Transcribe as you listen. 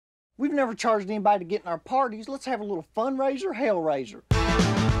We've never charged anybody to get in our parties. Let's have a little fundraiser, hellraiser.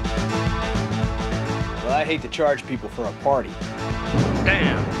 Well, I hate to charge people for a party.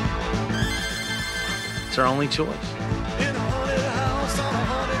 Damn. It's our only choice. In a haunted house on a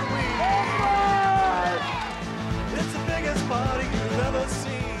haunted week. It's the biggest party you've ever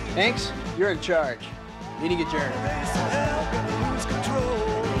seen. Hanks, you're in charge. Meeting adjourned.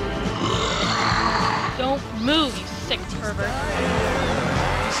 Don't move, you sick pervert.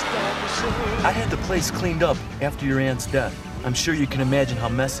 I had the place cleaned up after your aunt's death. I'm sure you can imagine how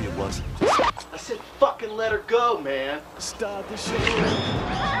messy it was. I said fucking let her go, man. Start the show.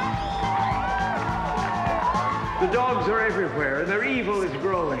 The dogs are everywhere, and their evil is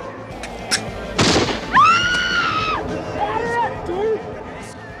growing.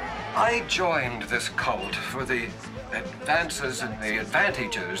 I joined this cult for the advances and the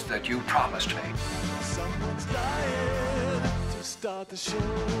advantages that you promised me. Someone's dying to start the show.